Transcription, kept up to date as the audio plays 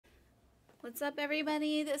What's up,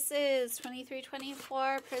 everybody? This is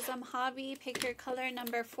 2324 Prizm Hobby. Pick your color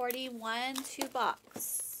number 41,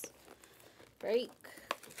 2-box. Break.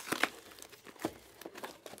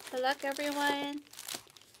 Good luck, everyone.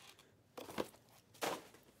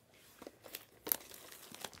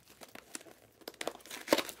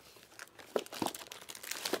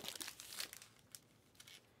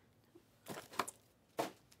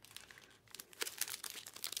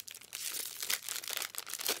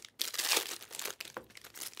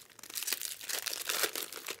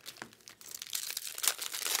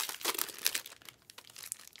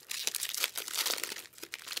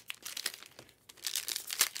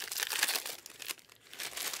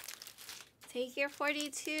 Take your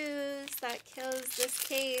 42s. That kills this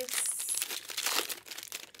case.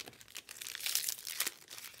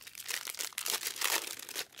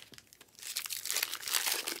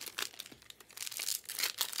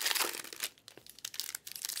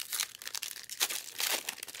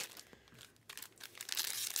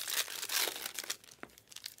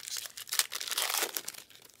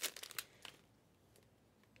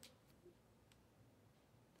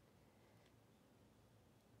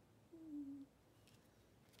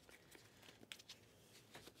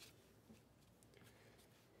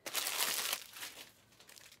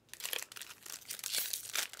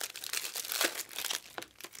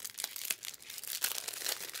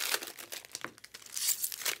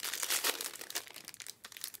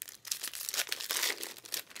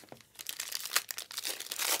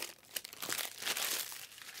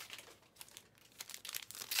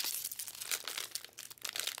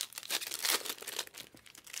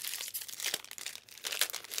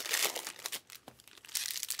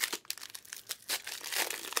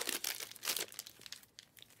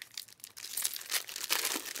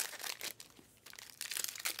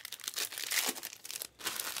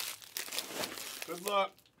 Good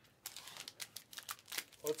luck.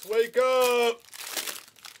 Let's wake up.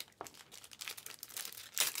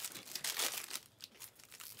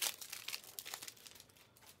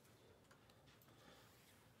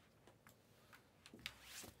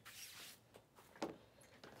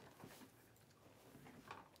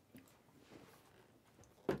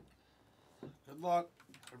 Good luck.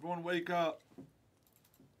 Everyone wake up.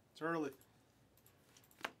 It's early.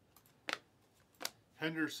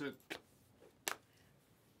 Henderson.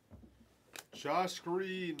 Josh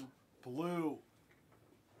Green, blue.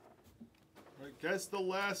 I guess the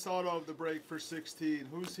last auto of the break for 16.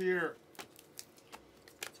 Who's here?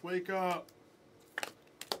 Let's wake up.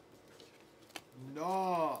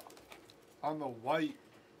 Nah. On the white.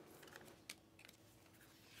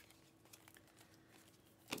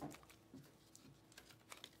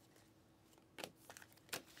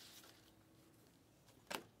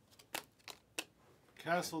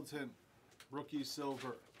 Castleton, rookie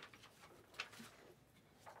silver.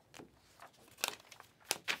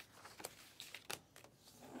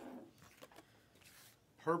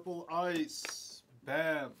 Purple Ice,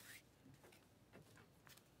 Bam.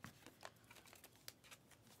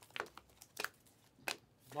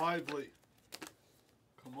 Lively,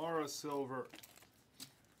 Kamara silver.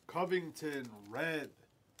 Covington, red.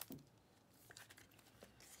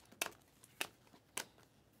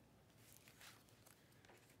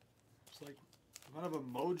 It's like kind of a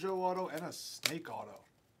Mojo auto and a snake auto.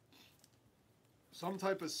 Some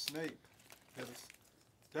type of snake. Yeah, it's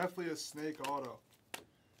definitely a snake auto.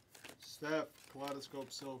 Steph,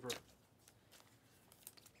 Kaleidoscope silver.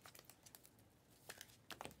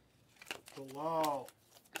 Bilal,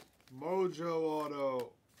 Mojo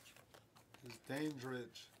auto is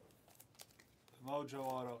Dandridge. Mojo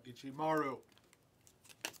auto, Ichimaru.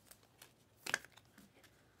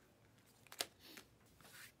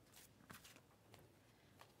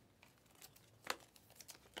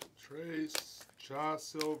 Trace, Ja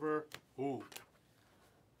silver. Ooh.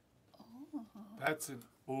 Oh. That's an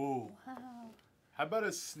ooh. Wow. How about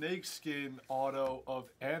a snakeskin auto of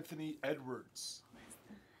Anthony Edwards?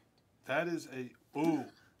 That is a ooh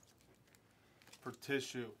for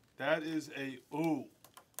tissue. That is a ooh.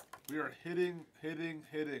 We are hitting.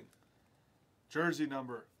 Jersey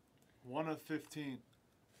number 1 of 15.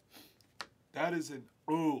 That is an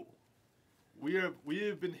ooh. We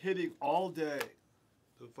have been hitting all day.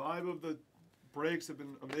 The vibe of the breaks have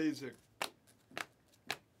been amazing.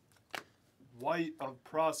 White of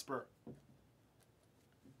Prosper.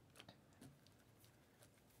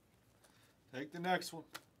 Take the next one.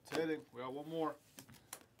 It's hitting. We got one more.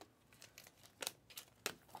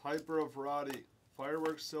 Hyper of Roddy.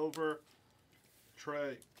 Fireworks silver.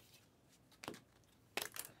 Trey.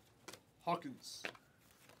 Hawkins.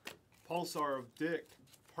 Pulsar of Dick.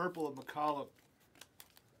 Purple of McCollum.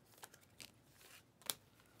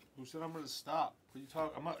 Who said I'm going to stop? What are you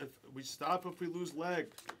talking? If we stop if we lose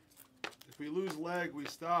leg. If we lose leg, we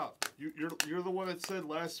stop. You're the one that said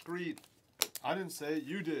last screen. I didn't say it.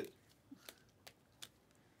 You did.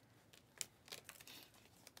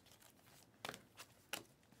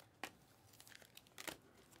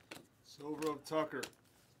 Silver of Tucker.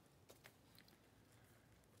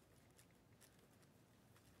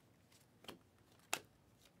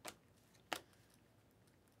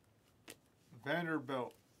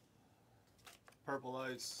 Vanderbilt. Purple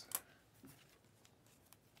Ice.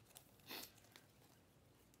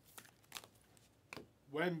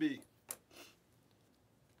 Wemby.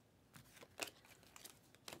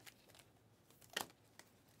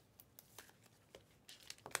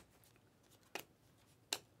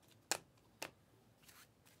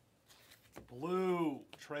 Blue.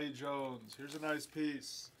 Trey Jones. Here's a nice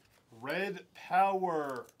piece. Red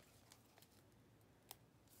Power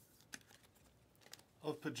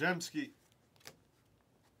of Pajemski.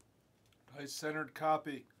 Nice centered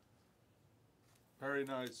copy. Very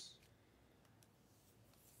nice.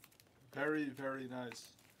 Very, very nice.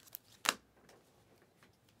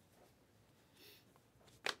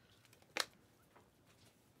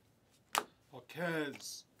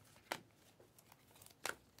 Marquez.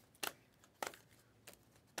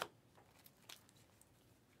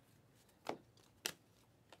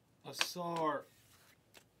 Asar.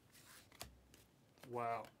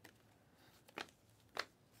 Wow.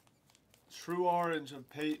 True Orange of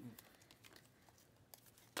Peyton.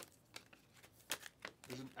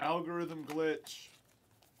 There's an algorithm glitch.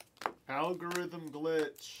 Algorithm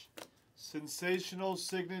glitch. Sensational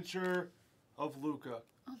signature of Luka.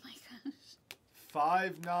 Oh my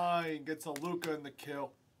gosh. 5'9" gets a Luka in the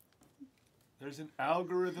kill. There's an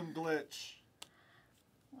algorithm glitch.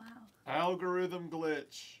 Wow. Algorithm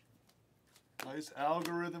glitch. Nice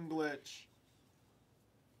algorithm glitch.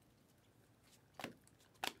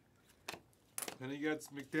 Then he gets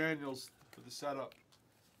McDaniels for the setup.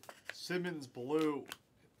 Simmons blue.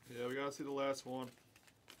 Yeah, we gotta see the last one.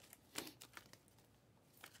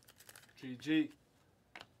 GG.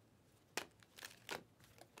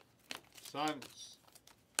 Simons.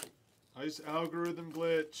 Nice algorithm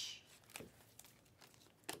glitch.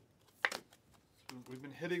 We've been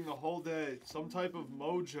hitting the whole day. Some type of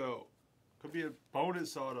mojo. Could be a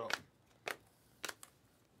bonus auto.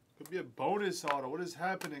 Could be a bonus auto. What is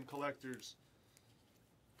happening, collectors?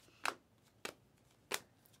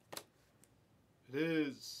 It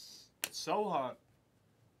is Sohan.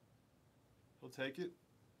 He'll take it.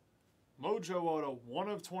 Mojo auto, 1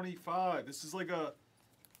 of 25. This is like a,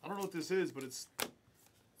 I don't know what this is, but it's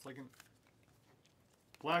like an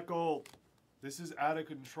black gold. This is out of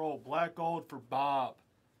control. Black gold for Bob.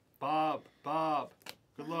 Bob.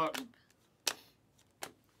 Good luck.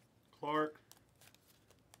 Clark.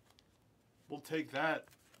 We'll take that.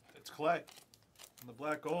 It's Clay. On the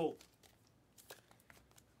black gold.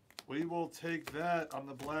 We will take that on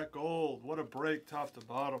the black gold. What a break top to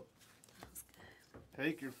bottom.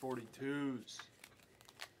 Take your 42s.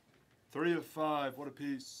 3 of 5. What a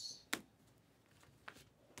piece.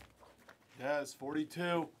 Yes,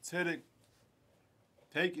 42. It's hitting.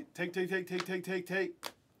 Take it. Take.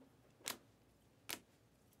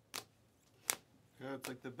 Yeah, it's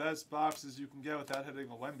like the best boxes you can get without hitting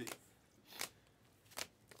a Wemby.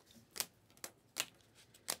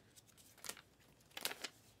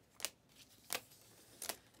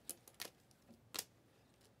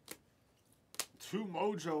 Two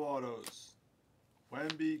Mojo autos.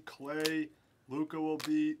 Wemby, Clay, Luka will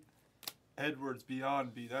beat. Edwards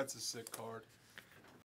beyond beat. That's a sick card.